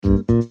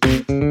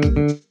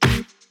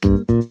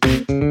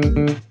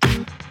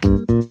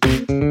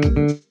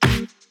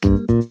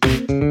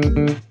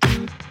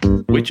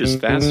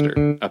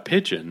faster, a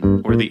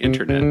pigeon or the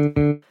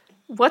internet?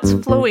 What's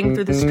flowing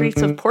through the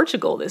streets of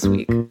Portugal this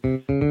week?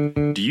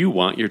 Do you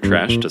want your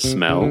trash to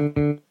smell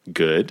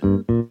good?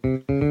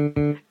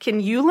 Can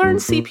you learn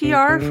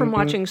CPR from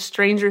watching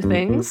Stranger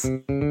Things?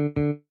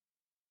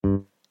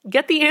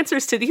 Get the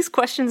answers to these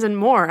questions and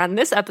more on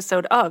this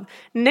episode of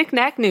Knick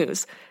Knack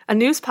News, a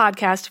news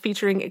podcast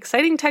featuring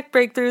exciting tech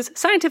breakthroughs,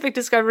 scientific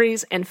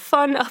discoveries, and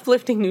fun,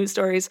 uplifting news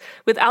stories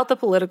without the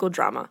political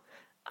drama.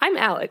 I'm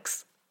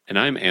Alex. And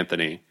I'm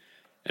Anthony.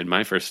 And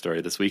my first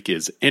story this week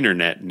is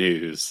internet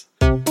news.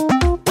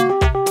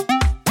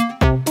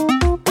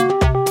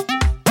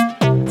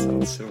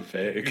 So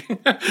vague.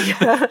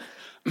 Yeah.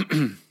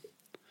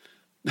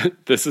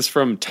 This is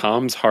from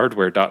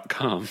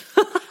tomshardware.com.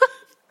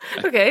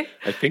 Okay.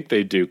 I think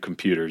they do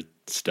computer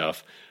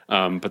stuff.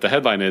 But the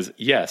headline is,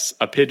 yes,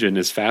 a pigeon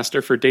is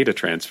faster for data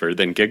transfer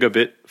than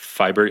gigabit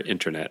fiber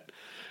internet.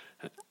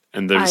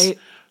 And there's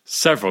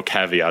several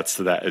caveats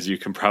to that, as you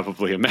can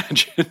probably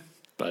imagine.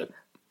 But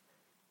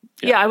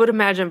yeah, I would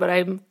imagine, but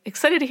I'm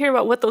excited to hear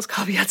about what those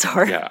caveats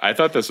are. Yeah, I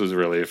thought this was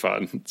really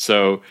fun.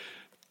 So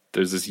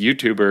there's this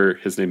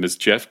YouTuber, his name is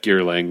Jeff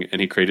Geerling, and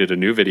he created a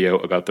new video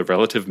about the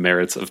relative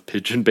merits of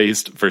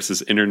pigeon-based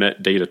versus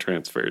internet data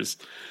transfers.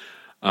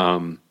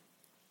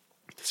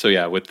 So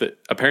yeah,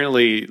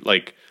 apparently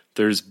like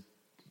there's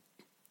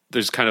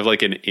kind of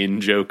like an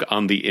in-joke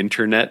on the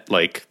internet,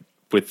 like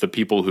with the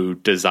people who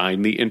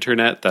design the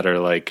internet that are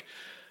like,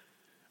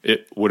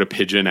 would a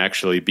pigeon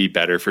actually be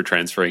better for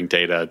transferring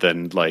data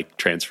than like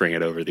transferring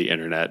it over the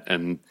internet?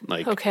 And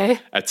like, okay,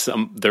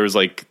 there was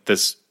like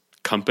this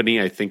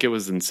company, I think it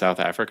was in South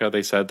Africa,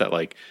 they said that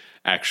like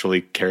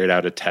actually carried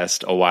out a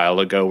test a while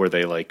ago where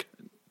they like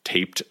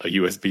taped a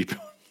USB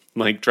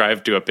like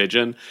drive to a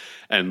pigeon,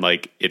 and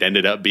like it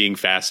ended up being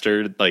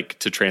faster like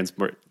to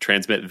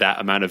transmit that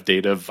amount of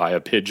data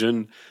via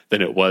pigeon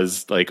than it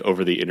was like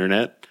over the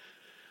internet.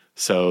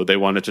 So they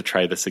wanted to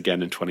try this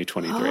again in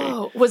 2023.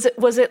 Oh, was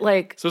it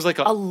like, so it was like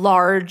a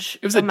large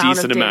it was a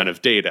decent amount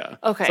of data.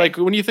 Okay. It's like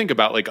when you think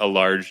about like a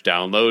large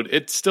download,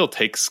 it still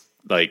takes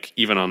like,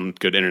 even on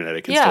good internet,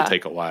 it can still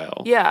take a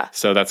while. Yeah.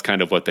 So that's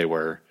kind of what they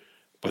were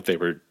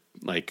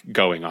like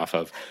going off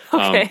of.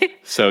 Okay.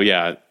 So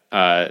yeah,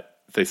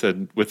 they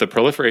said, with the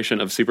proliferation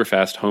of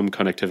super-fast home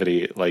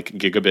connectivity like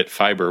gigabit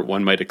fiber,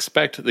 one might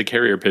expect the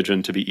carrier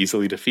pigeon to be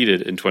easily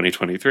defeated in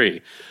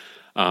 2023.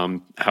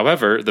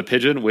 However, the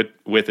pigeon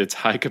with its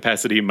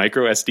high-capacity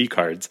micro SD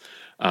cards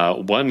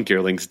won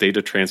Geerling's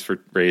data transfer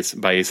race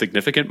by a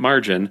significant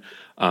margin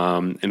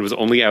and was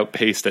only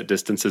outpaced at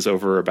distances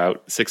over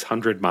about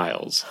 600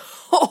 miles.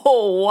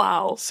 Oh,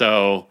 wow.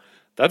 So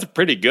that's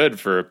pretty good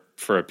for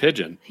a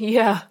pigeon.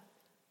 Yeah.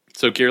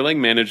 So Geerling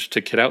managed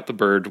to kit out the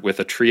bird with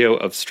a trio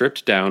of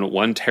stripped-down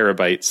 1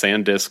 terabyte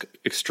SanDisk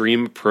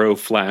Extreme Pro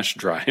flash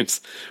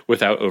drives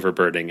without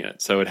overburdening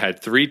it. So it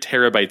had 3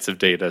 terabytes of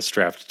data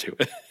strapped to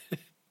it,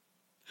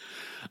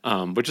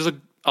 which is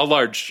a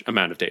large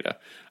amount of data.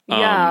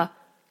 Yeah.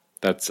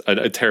 That's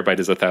a terabyte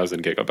is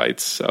 1,000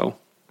 gigabytes. So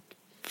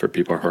for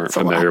people who aren't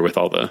familiar with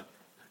all the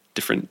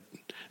different,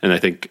 and I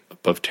think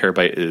above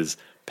terabyte is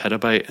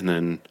petabyte, and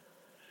then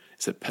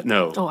is it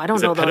no? Oh, I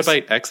don't know.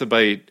 Petabyte,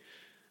 exabyte,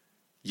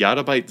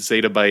 yottabyte,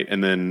 zettabyte,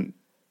 and then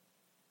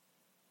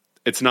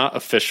it's not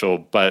official,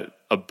 but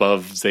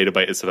above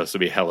zettabyte is supposed to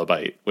be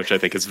hellabyte, which I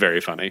think is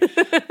very funny.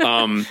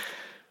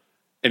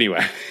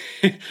 Anyway,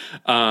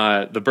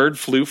 the bird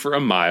flew for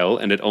a mile,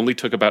 and it only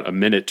took about a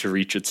minute to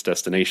reach its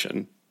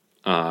destination.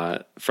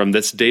 From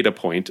this data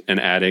point and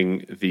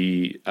adding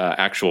the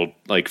actual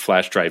like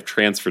flash drive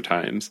transfer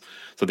times,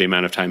 so the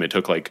amount of time it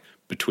took like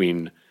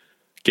between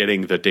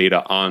getting the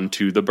data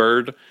onto the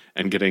bird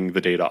and getting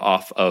the data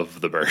off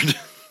of the bird.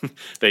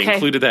 They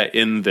included that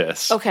in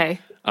this. Okay.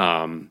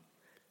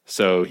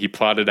 So he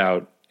plotted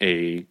out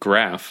a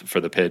graph for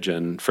the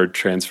pigeon for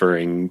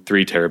transferring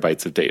 3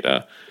 terabytes of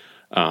data.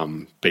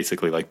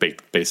 Basically like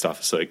based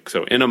off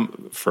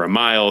of for a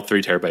mile,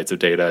 3 terabytes of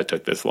data, it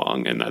took this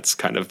long, and that's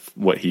kind of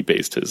what he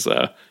based his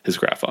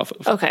graph off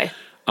of. Okay.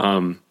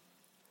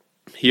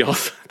 He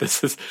also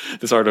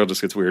this article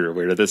just gets weirder and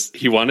weirder.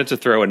 He wanted to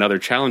throw another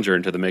challenger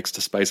into the mix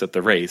to spice up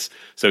the race,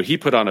 so he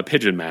put on a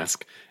pigeon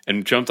mask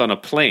and jumped on a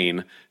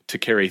plane to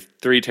carry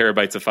 3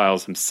 terabytes of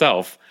files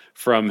himself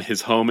from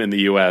his home in the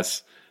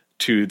U.S.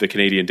 to the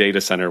Canadian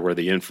data center where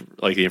the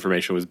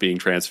information was being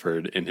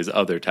transferred in his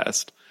other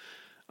test,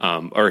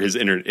 or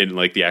in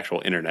the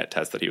actual internet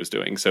test that he was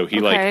doing. So he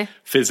like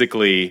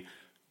physically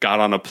got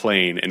on a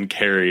plane and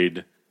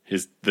carried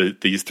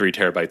these 3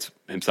 terabytes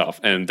himself,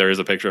 and there is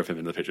a picture of him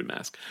in the pigeon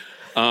mask.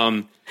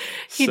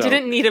 He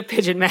didn't need a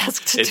pigeon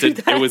mask to do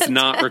that. It was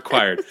not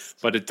required,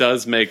 but it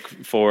does make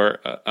for.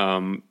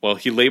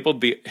 He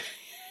labeled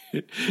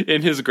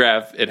in his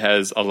graph. It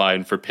has a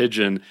line for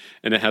pigeon,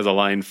 and it has a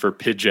line for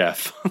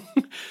Pidgeff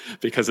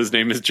because his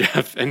name is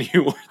Jeff, and he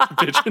wore the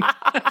pigeon.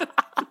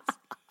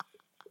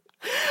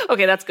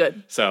 Okay, that's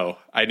good. So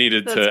I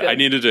needed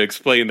to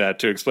explain that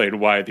to explain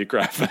why the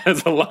graph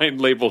has a line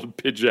labeled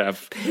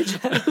Pidgeff.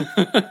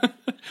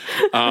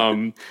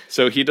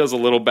 So he does a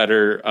little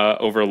better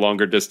over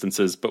longer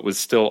distances, but was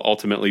still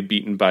ultimately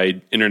beaten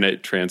by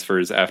internet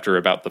transfers after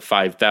about the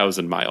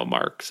 5,000 mile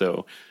mark.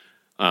 So,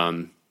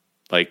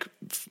 like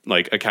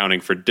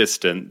accounting for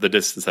the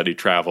distance that he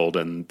traveled,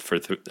 and for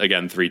 3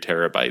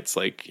 terabytes,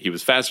 like he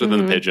was faster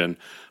than the pigeon,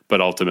 but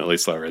ultimately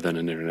slower than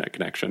an internet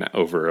connection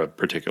over a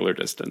particular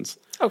distance.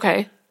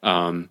 Okay.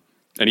 And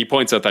he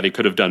points out that he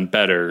could have done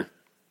better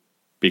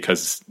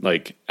because,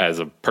 like, as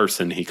a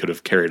person, he could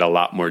have carried a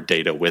lot more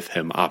data with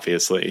him,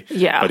 obviously.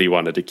 Yeah. But he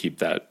wanted to keep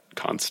that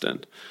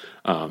constant.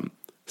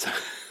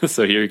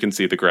 So here you can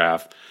see the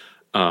graph.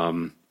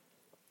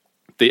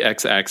 The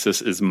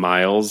x-axis is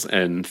miles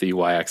and the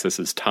y-axis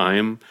is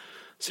time.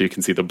 So you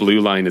can see the blue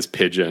line is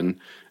pigeon,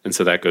 and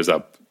so that goes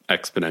up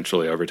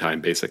exponentially over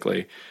time,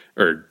 basically,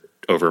 or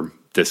over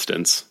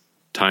distance.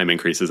 Time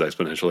increases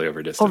exponentially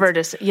over distance. Over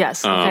distance,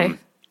 yes. Okay.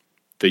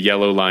 The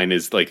yellow line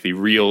is like the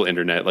real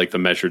internet, like the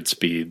measured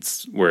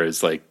speeds,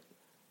 whereas like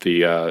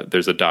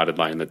there's a dotted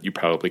line that you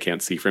probably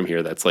can't see from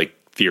here that's like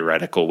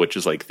theoretical, which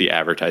is like the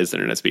advertised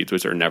internet speeds,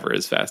 which are never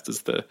as fast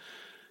as the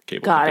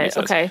cable. Got it.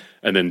 Says. Okay.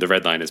 And then the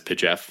red line is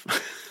PidgeF,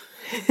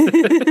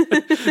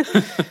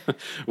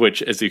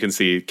 which, as you can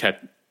see,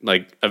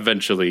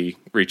 eventually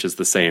reaches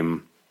the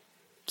same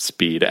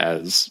speed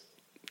as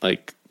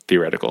like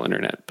theoretical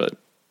internet, but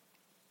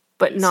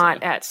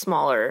not at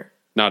smaller.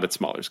 Not at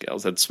smaller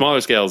scales. At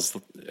smaller scales,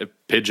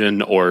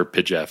 Pigeon or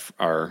PidgeF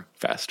are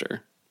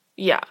faster.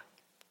 Yeah.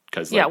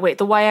 Wait,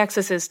 the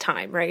y-axis is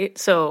time, right?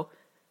 So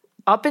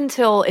up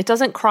until it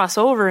doesn't cross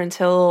over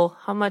until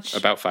how much?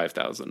 About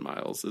 5,000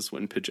 miles is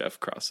when PidgeF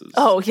crosses.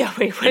 Oh, yeah,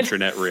 wait.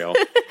 Internet real.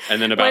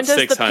 And then about when does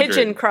 600. the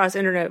pigeon cross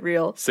internet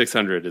real?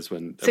 600 is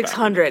when.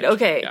 600,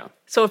 okay. Yeah.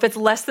 So if it's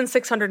less than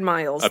 600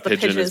 miles, the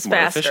pigeon is more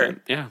faster.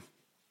 efficient. Yeah.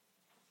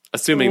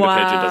 Assuming the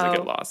pigeon doesn't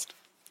get lost.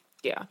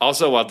 Yeah.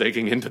 Also, while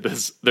digging into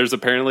this, there's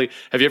apparently,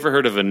 have you ever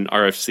heard of an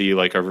RFC,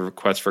 like a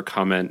request for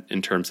comment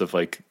in terms of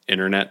like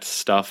internet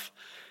stuff?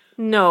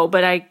 No,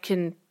 but I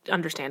can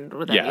understand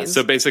what that means. Yeah,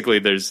 so basically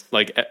there's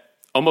like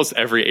almost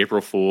every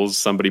April Fool's,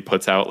 somebody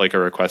puts out like a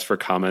request for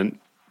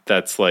comment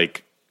that's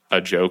like a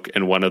joke,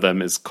 and one of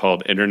them is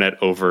called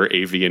Internet over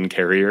Avian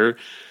Carrier.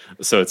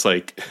 So it's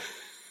like,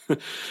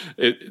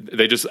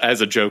 they just,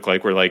 as a joke,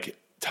 like we're like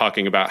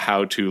talking about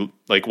how to,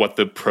 like what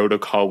the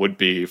protocol would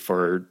be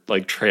for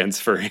like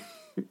transferring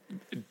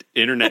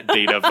internet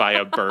data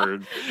via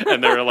bird,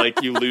 and they're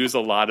like, you lose a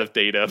lot of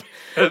data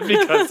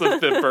because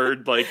of the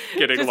bird like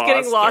getting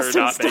lost or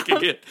not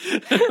making it.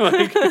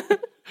 Like,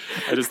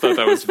 I just thought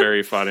that was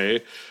very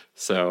funny.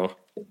 So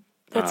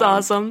that's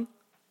awesome.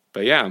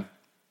 But yeah,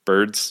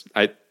 birds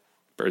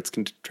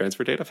can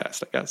transfer data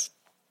fast, I guess.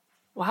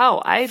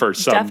 Wow, I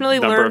definitely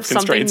learned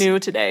something new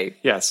today.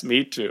 Yes,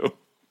 me too.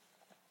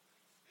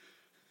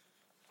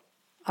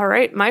 All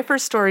right, my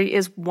first story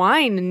is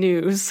wine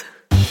news.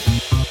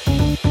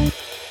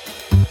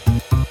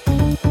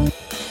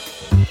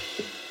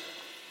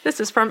 This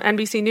is from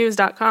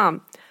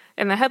NBCnews.com,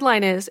 and the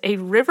headline is, "A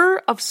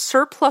river of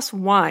surplus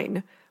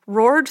wine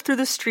roared through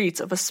the streets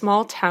of a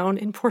small town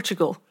in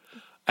Portugal."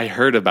 I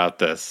heard about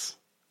this.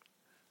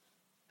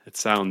 It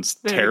sounds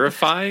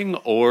terrifying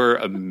or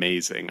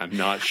amazing. I'm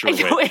not sure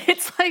which.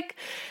 It's like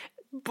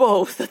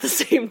both at the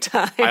same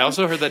time. I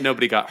also heard that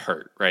nobody got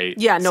hurt, right?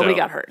 Yeah, nobody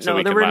got hurt. So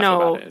no, there were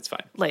no it's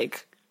fine.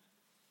 Like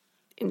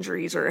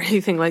injuries or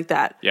anything like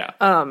that. Yeah.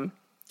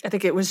 I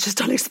think it was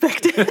just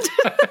unexpected.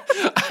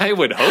 I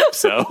would hope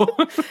so.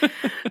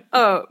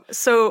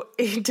 So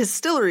a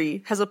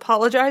distillery has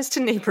apologized to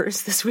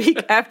neighbors this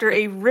week after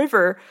a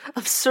river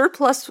of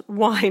surplus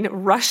wine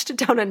rushed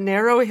down a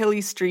narrow,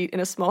 hilly street in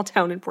a small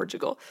town in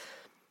Portugal.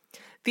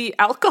 The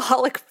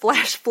alcoholic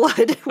flash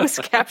flood was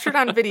captured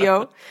on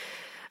video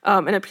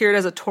and appeared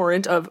as a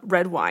torrent of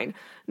red wine.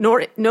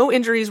 No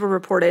injuries were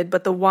reported,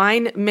 but the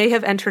wine may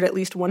have entered at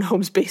least one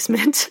home's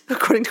basement,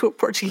 according to a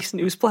Portuguese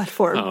news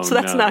platform. Oh, so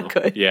that's not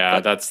good. Yeah,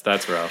 that's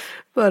rough.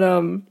 But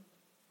at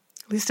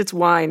least it's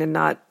wine and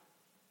not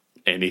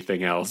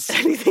anything else.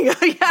 Anything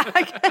else? Yeah,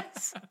 I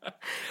guess.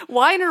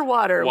 Wine or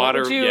water?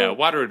 Water,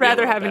 water would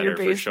rather have in your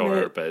basement. For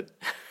sure, but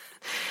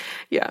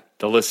yeah.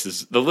 The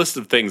list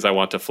of things I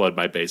want to flood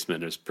my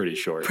basement is pretty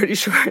short. Pretty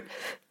short.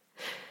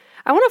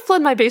 I want to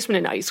flood my basement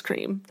in ice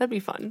cream. That'd be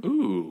fun.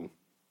 Ooh.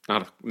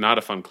 Not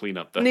a fun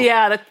cleanup, though.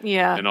 Yeah,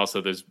 yeah. And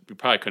also, you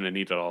probably couldn't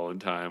eat it all in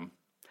time.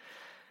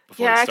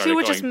 Yeah, actually, it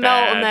would just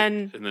melt,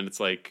 and then it's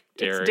like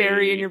dairy. It's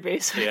dairy in your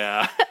basement.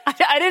 Yeah.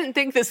 I didn't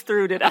think this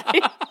through, did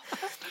I?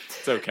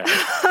 It's okay.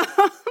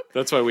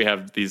 That's why we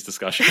have these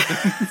discussions.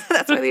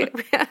 That's why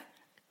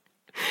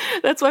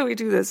we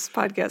do this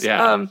podcast.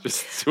 Yeah,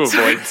 just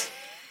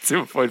to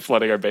avoid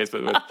flooding our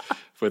basement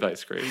with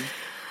ice cream.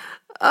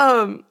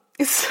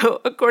 So,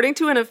 according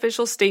to an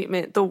official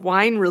statement, the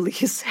wine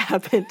release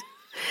happened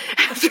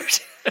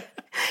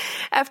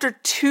after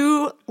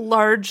 2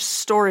 large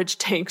storage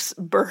tanks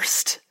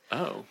burst.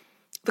 Oh.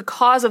 The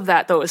cause of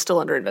that, though, is still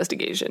under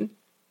investigation.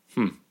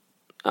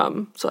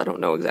 So I don't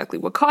know exactly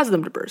what caused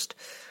them to burst.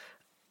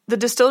 The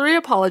distillery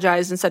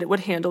apologized and said it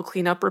would handle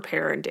cleanup,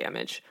 repair, and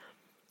damage.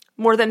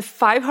 More than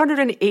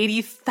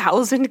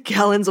 580,000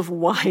 gallons of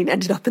wine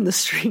ended up in the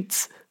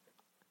streets.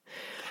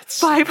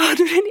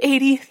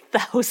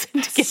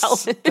 580,000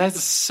 gallons.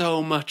 That's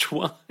so much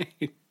wine.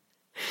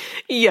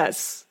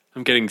 Yes.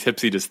 I'm getting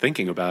tipsy just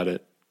thinking about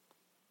it.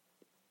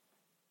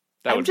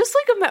 I'm just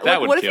like,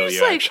 what if you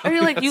just like,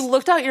 or like you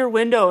looked out your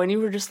window and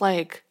you were just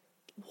like,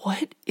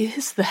 what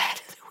is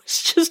that? It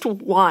was just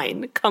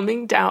wine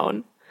coming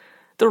down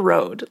the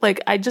road.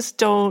 Like, I just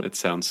don't. It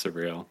sounds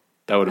surreal.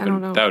 That would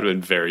have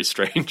been very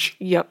strange.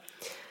 Yep.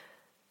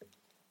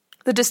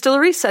 The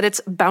distillery said its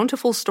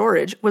bountiful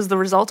storage was the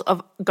result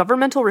of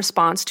governmental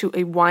response to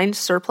a wine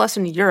surplus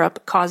in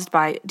Europe caused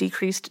by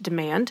decreased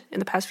demand in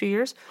the past few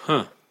years.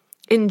 Huh.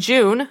 In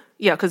June,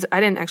 because I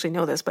didn't actually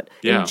know this, but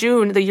in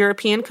June, the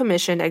European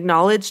Commission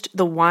acknowledged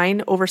the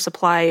wine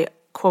oversupply,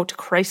 quote,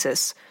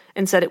 crisis,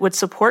 and said it would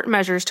support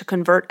measures to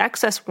convert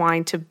excess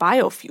wine to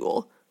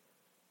biofuel.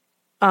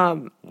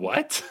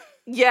 What?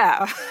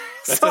 Yeah.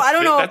 So I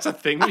don't know. That's a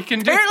thing we can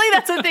do? Apparently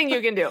that's a thing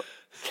you can do.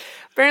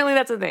 Apparently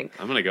that's a thing.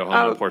 I'm going to go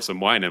home and pour some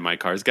wine in my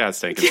car's gas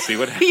tank and see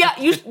what happens. Yeah,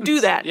 you do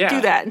that. Yeah.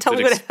 Do that and tell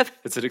me what happens.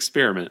 It's an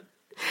experiment.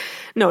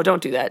 No,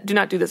 don't do that. Do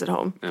not do this at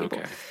home, people.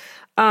 Okay.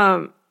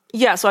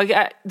 Yeah, so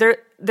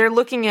they're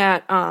looking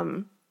at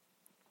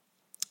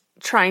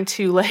trying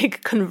to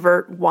like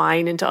convert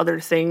wine into other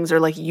things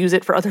or like use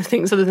it for other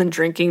things other than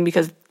drinking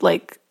because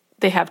like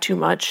they have too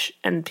much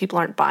and people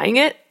aren't buying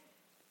it.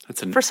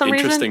 That's an for some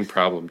interesting reason.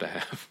 problem to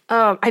have.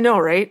 I know,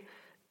 right?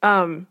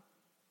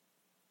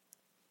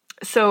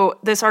 So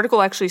this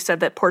article actually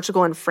said that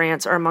Portugal and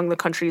France are among the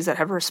countries that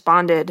have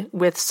responded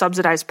with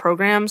subsidized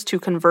programs to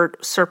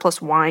convert surplus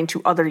wine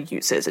to other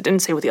uses. It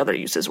didn't say what the other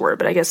uses were,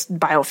 but I guess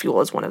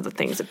biofuel is one of the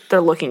things that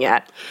they're looking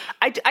at.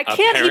 I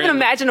can't even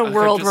imagine a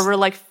world where we're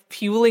like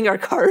fueling our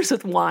cars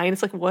with wine.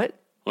 It's like, what?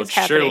 Well, it's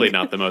surely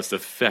not the most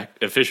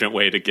efficient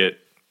way to get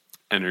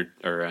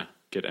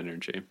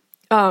energy.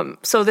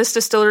 So this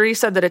distillery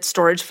said that its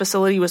storage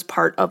facility was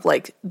part of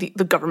like the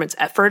government's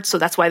efforts. So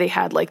that's why they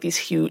had like these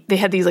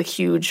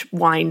huge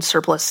wine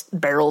surplus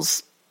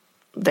barrels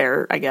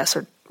there, I guess,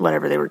 or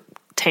whatever. They were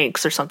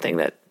tanks or something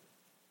that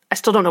I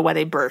still don't know why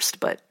they burst,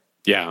 but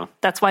yeah,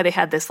 that's why they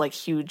had this like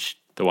huge.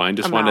 The wine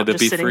just wanted to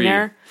be free.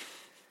 There.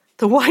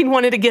 The wine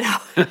wanted to get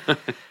out.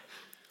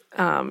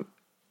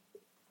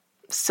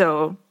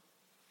 So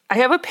I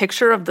have a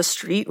picture of the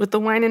street with the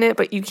wine in it,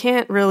 but you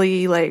can't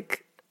really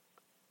like.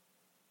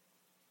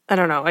 I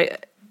don't know. I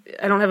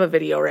don't have a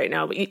video right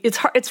now, but it's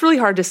hard. It's really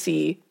hard to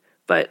see.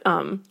 But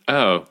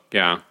oh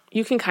yeah,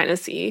 you can kind of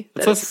see.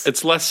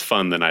 It's less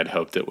fun than I'd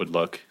hoped it would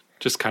look.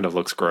 Just kind of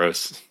looks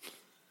gross.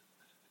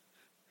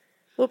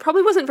 Well, it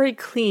probably wasn't very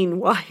clean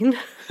wine.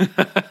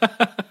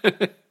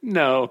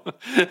 No,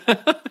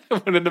 I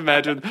wouldn't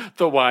imagine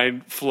the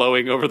wine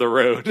flowing over the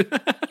road.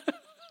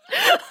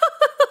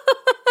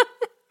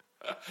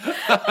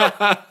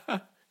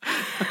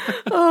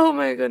 Oh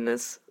my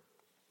goodness.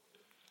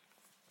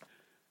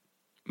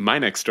 My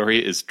next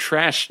story is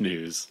trash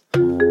news.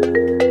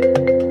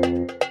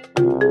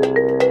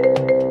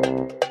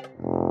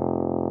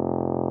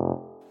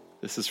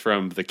 This is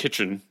from The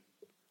Kitchen.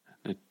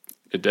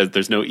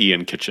 There's no E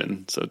in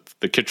kitchen, so it's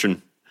The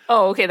Kitchen.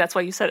 Oh, okay, that's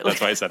why you said it like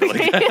that. That's why I said it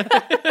like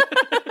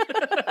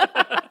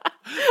that.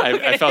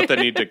 I felt the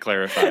need to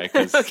clarify.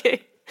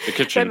 Okay, The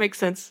Kitchen. That makes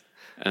sense.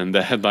 And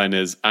the headline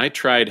is, I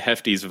tried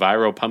Hefty's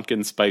viral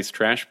pumpkin spice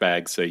trash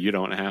bag so you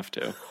don't have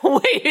to.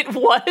 Wait,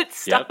 what?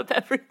 Stop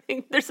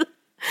everything. There's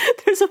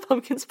a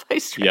pumpkin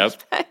spice trash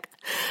bag.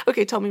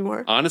 Okay, tell me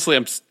more. Honestly,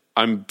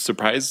 I'm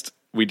surprised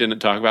we didn't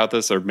talk about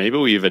this, or maybe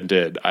we even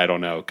did. I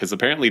don't know, because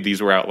apparently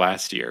these were out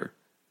last year.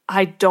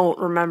 I don't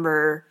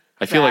remember.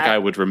 I feel like I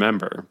would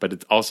remember, but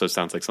it also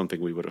sounds like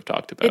something we would have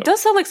talked about. It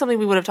does sound like something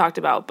we would have talked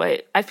about,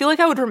 but I feel like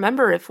I would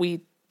remember if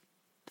we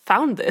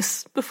found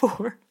this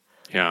before.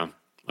 Yeah.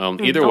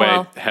 Well, either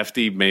way,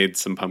 Hefty made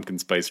some pumpkin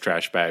spice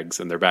trash bags,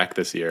 and they're back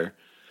this year.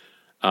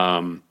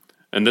 And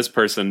this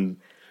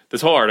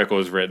whole article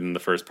was written in the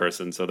first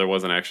person, so there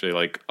wasn't actually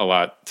like a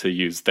lot to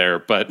use there.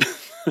 But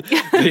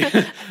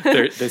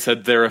they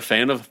said they're a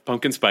fan of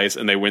pumpkin spice,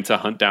 and they went to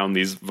hunt down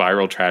these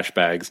viral trash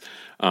bags,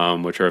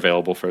 which are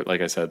available for, like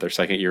I said, their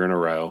second year in a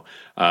row.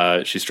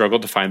 She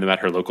struggled to find them at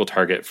her local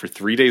Target for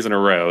 3 days in a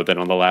row. Then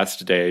on the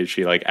last day,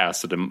 she like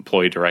asked an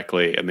employee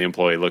directly, and the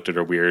employee looked at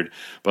her weird,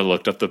 but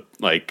looked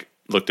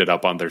it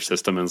up on their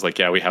system and was like,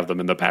 yeah, we have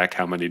them in the back.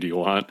 How many do you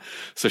want?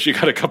 So she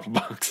got a couple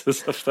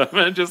boxes of them,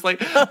 and I just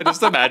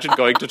imagine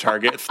going to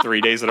Target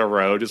 3 days in a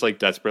row, just like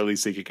desperately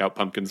seeking out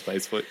pumpkin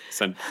spice,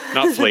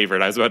 not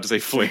flavored. I was about to say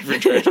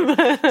flavored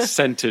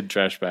scented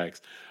trash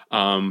bags.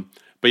 But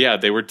yeah,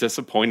 they were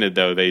disappointed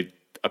though. They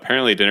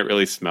apparently didn't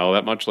really smell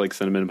that much like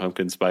cinnamon and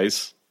pumpkin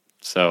spice.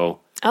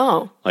 So,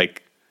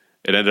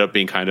 it ended up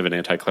being kind of an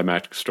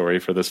anticlimactic story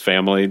for this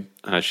family.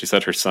 She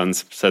said her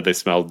sons said they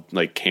smelled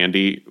like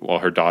candy, while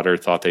her daughter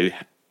thought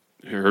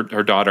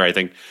her daughter, I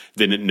think,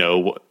 didn't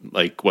know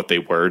what they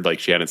were. Like,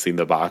 she hadn't seen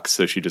the box,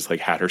 so she just like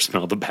had her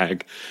smell the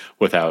bag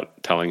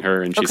without telling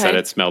her. And she said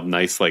it smelled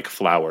nice like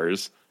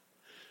flowers,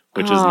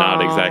 which is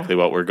not exactly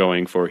what we're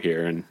going for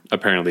here. And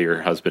apparently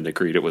your husband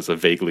agreed it was a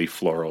vaguely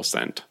floral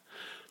scent.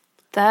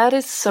 That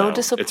is so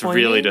disappointing. It's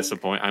really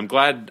disappointing.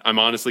 I'm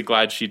honestly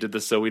glad she did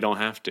this so we don't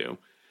have to.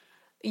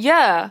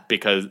 Yeah.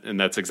 And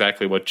that's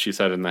exactly what she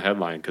said in the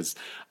headline, because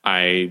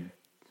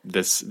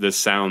this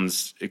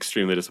sounds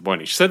extremely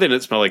disappointing. She said they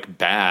didn't smell like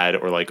bad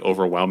or like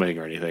overwhelming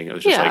or anything. It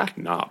was just like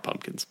not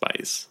pumpkin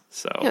spice.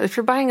 So if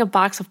you're buying a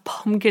box of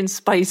pumpkin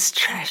spice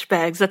trash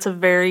bags, that's a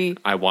very...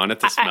 I want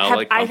it to smell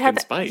like pumpkin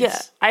spice. Yeah,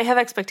 I have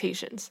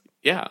expectations.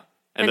 Yeah.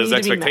 And those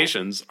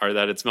expectations are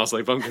that it smells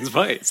like pumpkin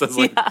spice. That's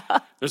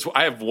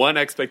I have one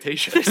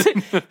expectation.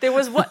 There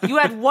was what you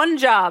had one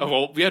job.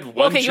 Well, we had one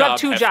job. Okay, you have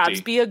two jobs.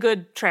 Be a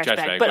good trash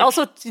bag, but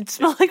also it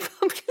smell like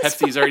pumpkin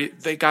Hefty's spice.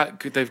 they've got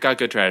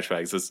good trash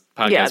bags. This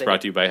podcast brought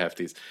to you by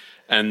Hefty's.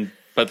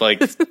 But like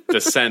the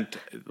scent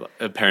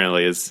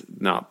apparently is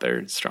not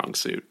their strong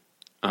suit.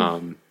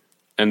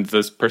 And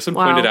this person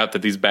pointed out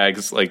that these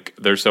bags, like,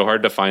 they're so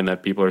hard to find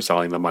that people are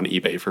selling them on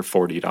eBay for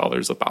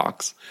 $40 a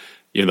box.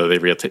 You know, they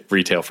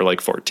retail for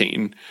like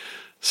 $14.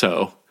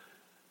 So,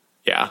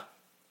 yeah,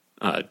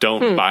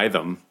 don't buy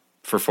them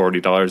for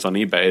 $40 on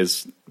eBay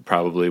is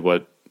probably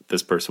what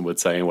this person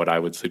would say and what I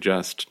would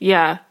suggest.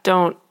 Yeah,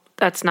 don't.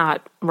 That's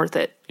not worth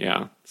it.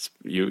 Yeah,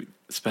 you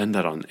spend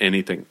that on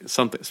anything,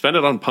 something. Spend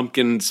it on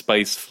pumpkin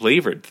spice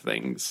flavored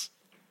things.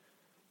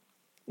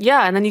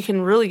 Yeah, and then you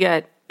can really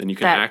get. Then you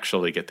can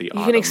actually get the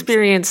autumn. You can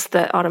experience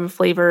the autumn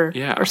flavor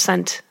or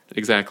scent.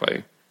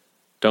 Exactly.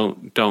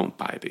 Don't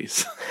buy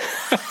these.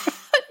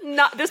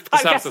 This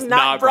podcast is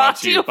not brought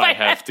to you by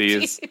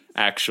Hefty's.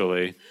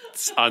 Actually,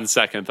 on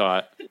second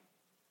thought.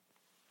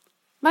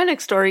 My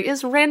next story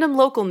is random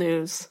local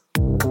news.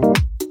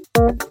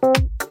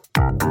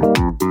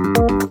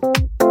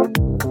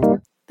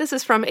 This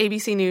is from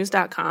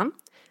abcnews.com,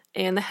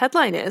 and the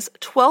headline is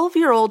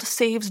 12-year-old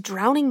saves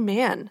drowning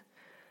man.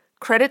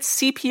 Credits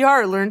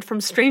CPR learned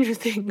from Stranger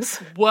Things.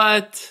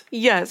 What?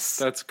 Yes.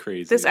 That's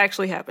crazy. This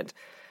actually happened.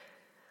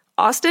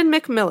 Austin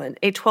McMillan,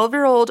 a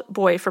 12-year-old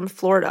boy from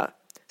Florida,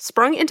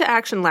 sprung into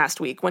action last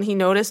week when he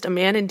noticed a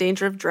man in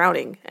danger of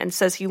drowning and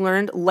says he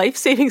learned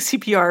life-saving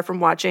CPR from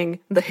watching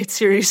the hit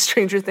series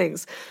Stranger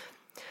Things.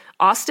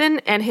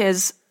 Austin and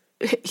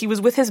he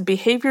was with his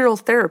behavioral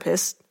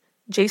therapist,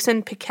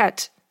 Jason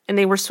Piquette, and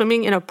they were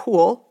swimming in a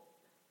pool,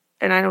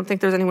 and I don't think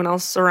there's anyone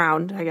else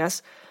around, I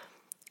guess.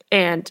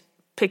 And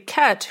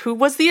Piquette, who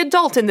was the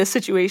adult in this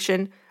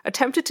situation,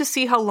 attempted to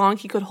see how long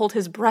he could hold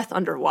his breath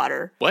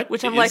underwater. What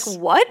is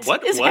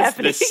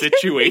happening? This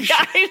situation?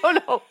 Yeah,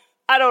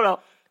 I don't know.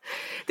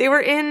 They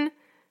were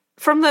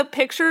from the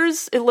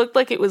pictures, it looked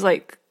like it was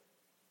like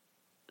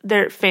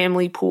their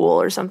family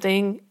pool or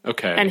something.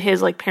 Okay. And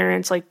his like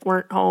parents like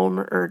weren't home,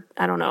 or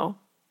I don't know.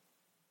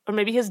 Or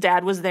maybe his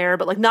dad was there,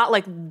 but like not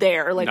like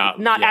there, like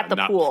not at the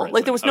pool. Present.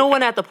 Like there was no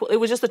one at the pool. It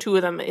was just the two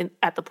of them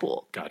at the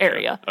pool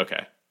area.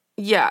 Okay.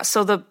 Yeah,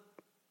 so the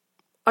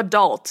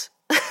adult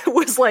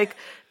was like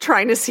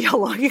trying to see how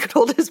long he could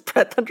hold his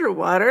breath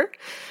underwater.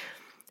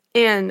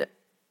 And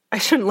I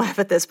shouldn't laugh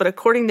at this, but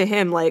according to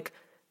him, like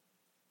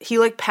he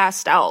like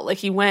passed out. Like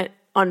he went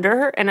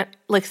under and at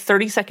like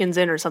 30 seconds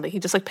in or something, he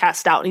just like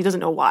passed out and he doesn't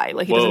know why.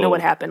 Like he doesn't know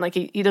what happened. Like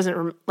he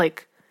doesn't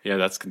like. Yeah,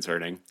 that's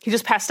concerning. He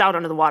just passed out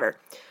under the water.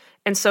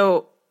 And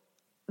so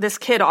this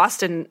kid,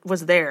 Austin,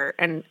 was there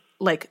and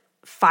like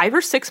 5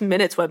 or 6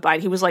 minutes went by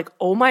and he was like,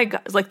 oh my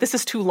God, like this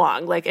is too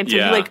long. Like, and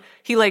so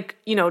he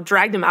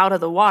dragged him out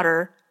of the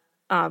water,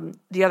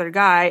 the other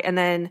guy. And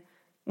then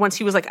once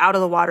he was like out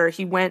of the water,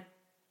 he went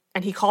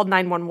and he called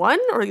 911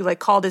 or he like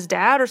called his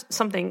dad or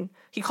something.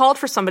 He called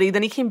for somebody.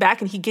 Then he came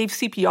back and he gave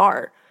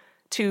CPR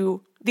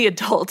to the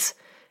adult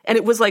and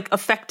it was like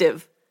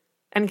effective.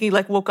 And he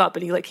like woke up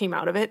and he like came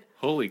out of it.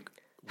 Holy,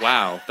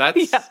 wow. That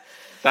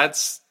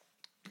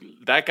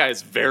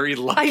guy's very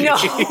lucky.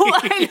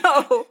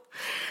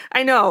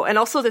 I know. And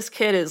also this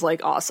kid is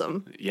like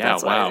awesome. Yeah,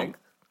 wow.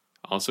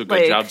 Also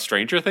good job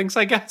Stranger Things,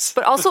 I guess.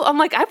 But also I'm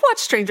like, I've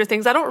watched Stranger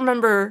Things. I don't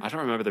remember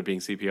there being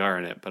CPR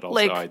in it, but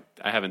also like,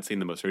 I haven't seen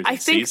the most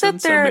recent season,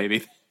 so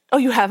maybe. Oh,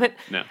 you haven't?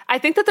 No. I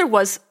think that there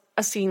was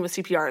a scene with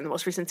CPR in the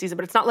most recent season,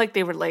 but it's not like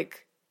they were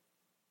like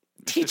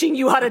teaching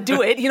you how to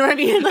do it. You know what I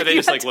mean? Like, they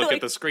just like look at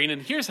the screen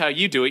and here's how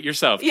you do it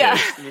yourself. Yeah.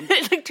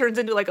 It like turns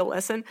into like a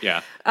lesson.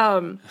 Yeah.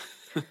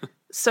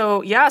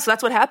 So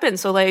that's what happened.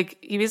 So like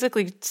he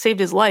basically saved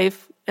his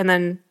life and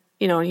then,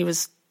 he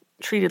was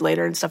treated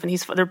later and stuff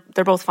and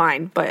they're both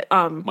fine. But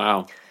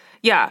wow.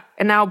 Yeah.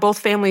 And now both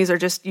families are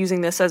just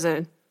using this as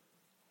a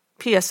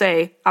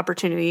PSA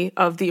opportunity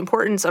of the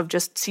importance of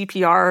just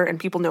CPR and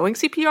people knowing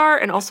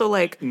CPR and also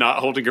like not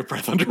holding your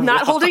breath underwater.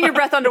 Not holding your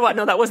breath underwater.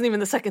 No, that wasn't even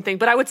the second thing,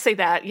 but I would say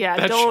that. Yeah.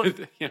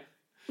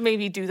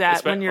 Maybe do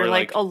that when you're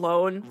like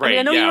alone. Right.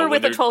 I know you were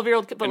with a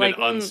 12-year-old kid, but like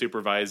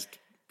unsupervised.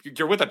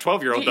 You're with a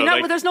 12-year-old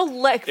though. But there's no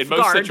like in most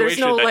guard. Situations,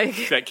 there's no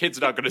like that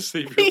kid's not going to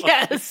save your life.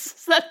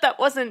 Yes, that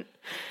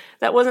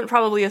wasn't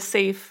probably a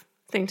safe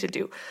thing to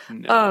do.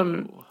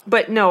 No.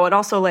 But no, it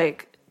also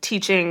like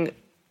teaching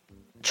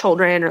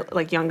children or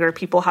like younger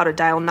people how to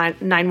dial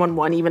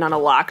 911 even on a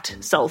locked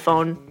cell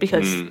phone,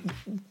 because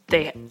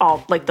they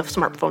all, like, the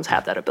smartphones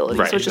have that ability.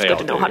 Right, so it's just they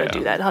good to all know do, how to yeah.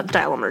 do that, how to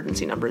dial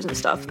emergency numbers and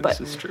stuff. But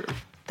This is true.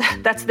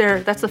 that's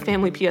the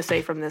family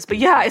PSA from this. But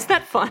yeah, isn't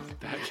that fun?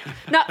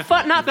 Not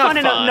fun.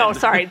 No,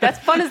 sorry. That's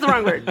fun is the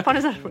wrong word. Fun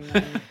is not the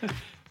word.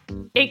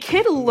 A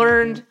kid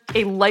learned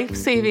a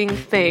life-saving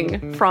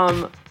thing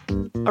from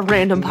a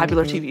random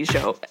popular TV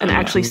show and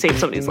actually saved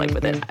somebody's life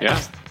with it.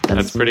 Yeah,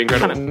 that's pretty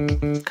incredible.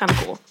 Kind of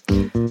cool.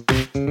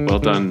 Well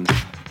done,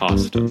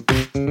 Austin.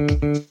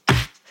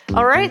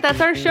 All right, that's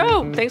our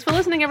show. Thanks for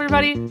listening,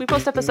 everybody. We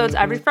post episodes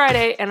every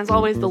Friday, and as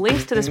always, the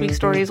links to this week's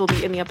stories will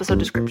be in the episode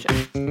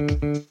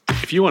description.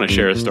 If you want to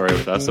share a story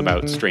with us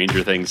about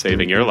Stranger Things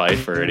saving your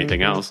life or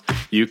anything else,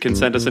 you can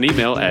send us an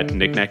email at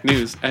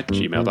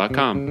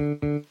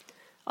knickknacknews@gmail.com.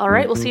 All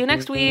right, we'll see you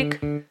next week.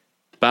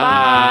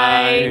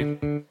 Bye.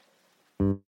 Bye.